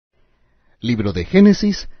Libro de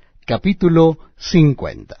Génesis, capítulo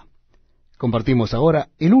 50. Compartimos ahora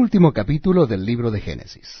el último capítulo del libro de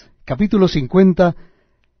Génesis. Capítulo 50,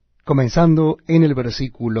 comenzando en el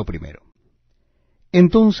versículo 1.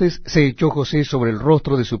 Entonces se echó José sobre el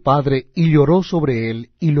rostro de su padre, y lloró sobre él,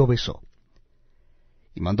 y lo besó.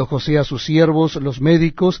 Y mandó José a sus siervos, los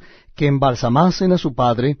médicos, que embalsamasen a su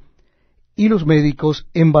padre, y los médicos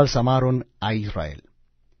embalsamaron a Israel.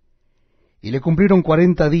 Y le cumplieron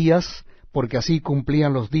 40 días, porque así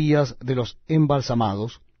cumplían los días de los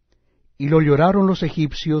embalsamados, y lo lloraron los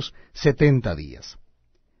egipcios 70 días.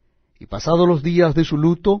 Y pasados los días de su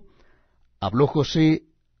luto, habló José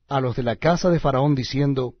a los de la casa de Faraón,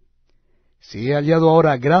 diciendo: Si he hallado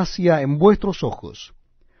ahora gracia en vuestros ojos,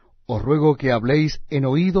 os ruego que habléis en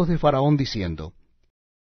oídos de Faraón, diciendo: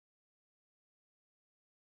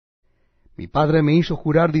 Mi padre me hizo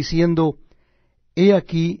jurar diciendo: He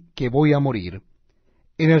aquí que voy a morir.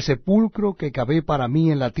 En el sepulcro que cavé para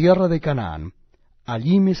mí en la tierra de Canaán,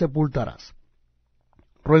 allí me sepultarás.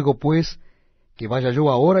 Ruego pues que vaya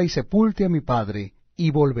yo ahora y sepulte a mi padre,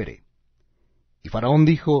 y volveré. Y Faraón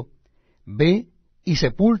dijo: Ve y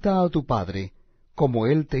sepulta a tu padre, como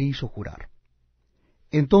él te hizo jurar.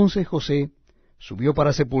 Entonces José subió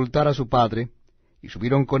para sepultar a su padre, y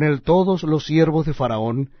subieron con él todos los siervos de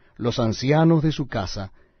Faraón, los ancianos de su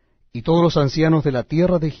casa, y todos los ancianos de la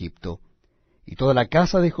tierra de Egipto, y toda la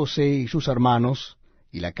casa de José y sus hermanos,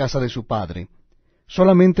 y la casa de su padre.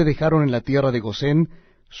 Solamente dejaron en la tierra de Gosén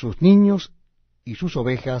sus niños, y sus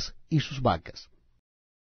ovejas, y sus vacas.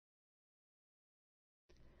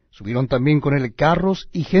 Subieron también con él carros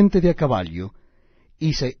y gente de a caballo,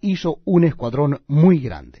 y se hizo un escuadrón muy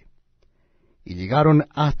grande. Y llegaron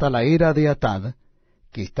hasta la era de Atad,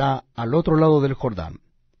 que está al otro lado del Jordán,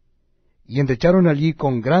 y endecharon allí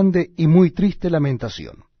con grande y muy triste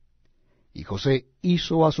lamentación. Y José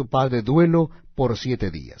hizo a su padre duelo por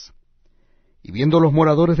 7 días. Y viendo los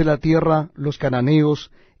moradores de la tierra, los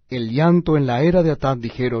cananeos, el llanto en la era de Atad,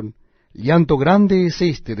 dijeron: Llanto grande es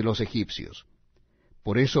este de los egipcios.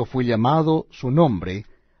 Por eso fue llamado su nombre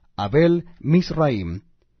Abel Misraim,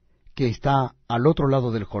 que está al otro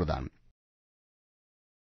lado del Jordán.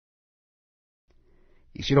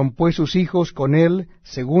 Hicieron pues sus hijos con él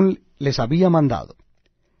según les había mandado,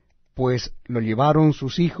 pues lo llevaron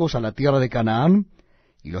sus hijos a la tierra de Canaán,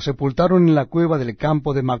 y lo sepultaron en la cueva del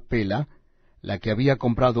campo de Macpela, la que había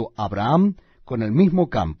comprado Abraham con el mismo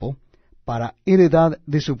campo, para heredad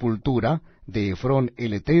de sepultura de Efrón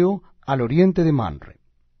el Eteo, al oriente de Manre.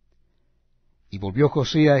 Y volvió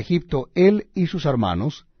José a Egipto, él y sus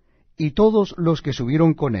hermanos, y todos los que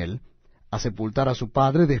subieron con él, a sepultar a su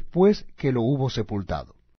padre después que lo hubo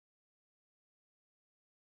sepultado.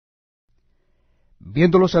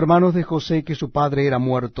 Viendo los hermanos de José que su padre era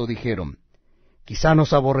muerto, dijeron: Quizá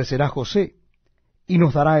nos aborrecerá José, y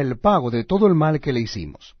nos dará el pago de todo el mal que le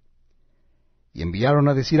hicimos. Y enviaron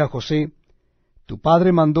a decir a José: Tu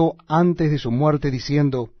padre mandó antes de su muerte,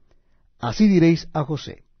 diciendo: Así diréis a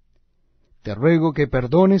José: Te ruego que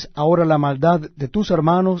perdones ahora la maldad de tus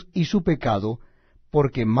hermanos y su pecado,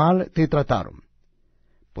 porque mal te trataron.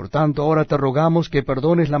 Por tanto, ahora te rogamos que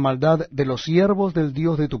perdones la maldad de los siervos del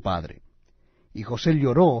Dios de tu padre. Y José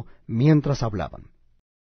lloró mientras hablaban.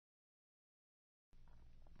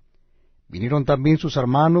 Vinieron también sus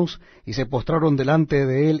hermanos, y se postraron delante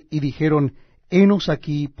de él, y dijeron: Henos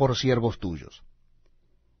aquí por siervos tuyos.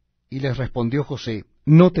 Y les respondió José: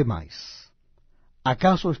 No temáis.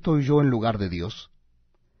 ¿Acaso estoy yo en lugar de Dios?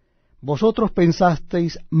 Vosotros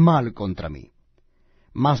pensasteis mal contra mí,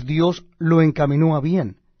 mas Dios lo encaminó a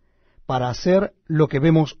bien, para hacer lo que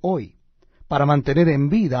vemos hoy, para mantener en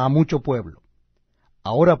vida a mucho pueblo.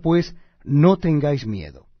 Ahora pues, no tengáis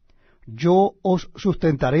miedo. Yo os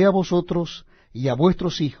sustentaré a vosotros y a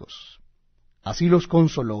vuestros hijos. Así los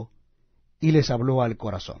consoló, y les habló al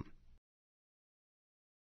corazón.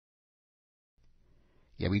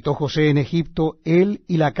 Y habitó José en Egipto, él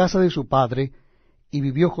y la casa de su padre, y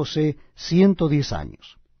vivió José 110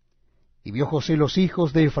 años. Y vio José los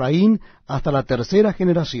hijos de Efraín hasta la 3ª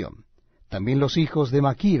generación. También los hijos de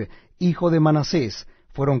Maquir, hijo de Manasés,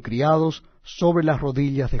 fueron criados sobre las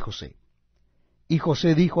rodillas de José. Y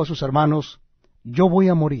José dijo a sus hermanos: Yo voy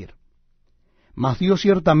a morir, mas Dios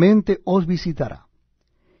ciertamente os visitará,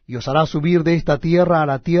 y os hará subir de esta tierra a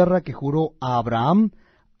la tierra que juró a Abraham,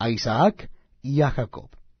 a Isaac y a Jacob.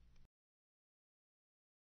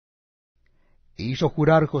 E hizo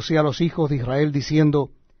jurar José a los hijos de Israel, diciendo: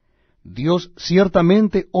 Dios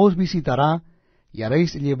ciertamente os visitará, y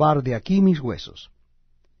haréis llevar de aquí mis huesos.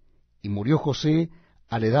 Y murió José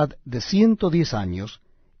a la edad de 110 años,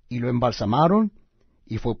 y lo embalsamaron,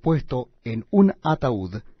 y fue puesto en un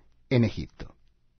ataúd en Egipto.